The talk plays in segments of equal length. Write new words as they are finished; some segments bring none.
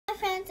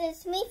friends,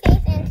 it's me,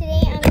 Faith, and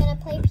today I'm going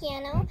to play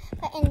piano,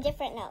 but in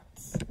different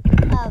notes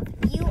of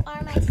You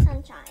Are My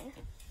Sunshine.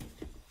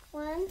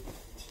 1,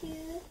 2,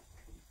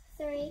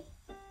 3.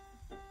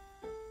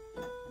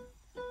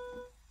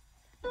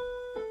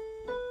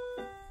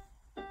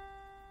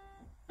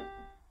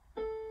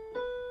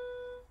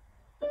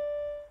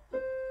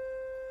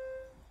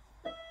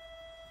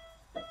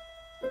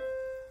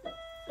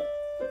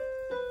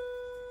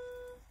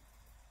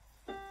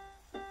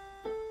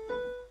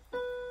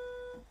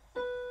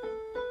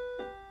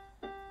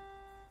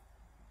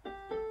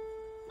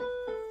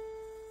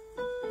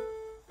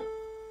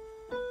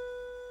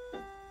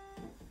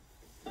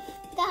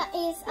 That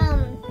is,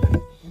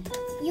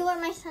 You Are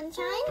My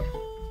Sunshine,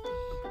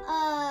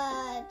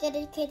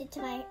 dedicated to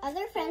my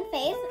other friend,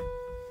 Faith,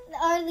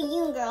 or the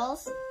Yoon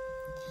Girls,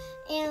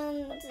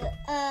 and,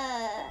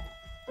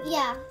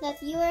 yeah,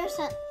 that's You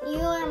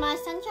Are My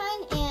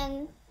Sunshine,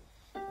 and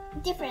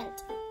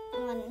different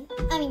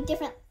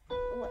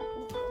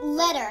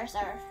letters,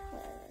 or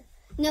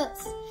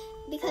notes,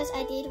 because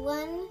I did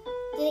one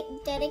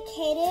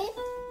dedicated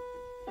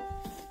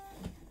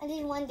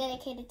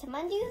to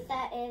Mandu,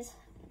 that is,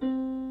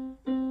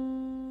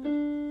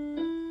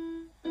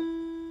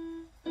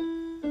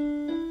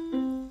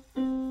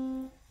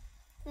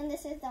 and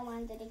this is the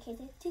one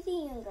dedicated to the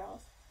Yoon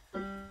Girls.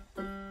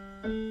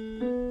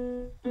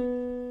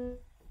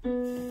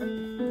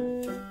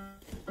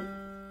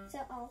 So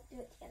I'll do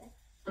it together.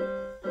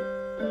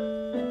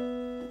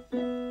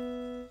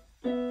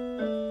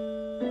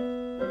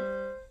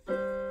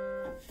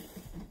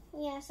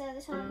 Yeah, so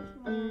this one,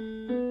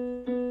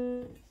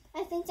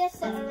 I think that's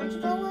the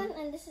original one,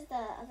 and this is the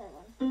other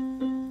one.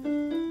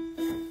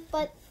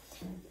 But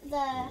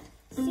the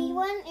C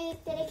one is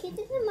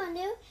dedicated to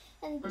Mandu,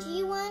 and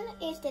G one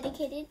is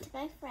dedicated to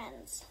my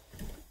friends,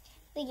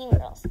 the Yoon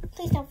Girls.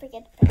 Please don't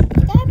forget to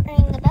subscribe,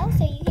 ring the bell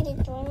so you can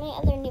enjoy my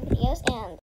other new videos, and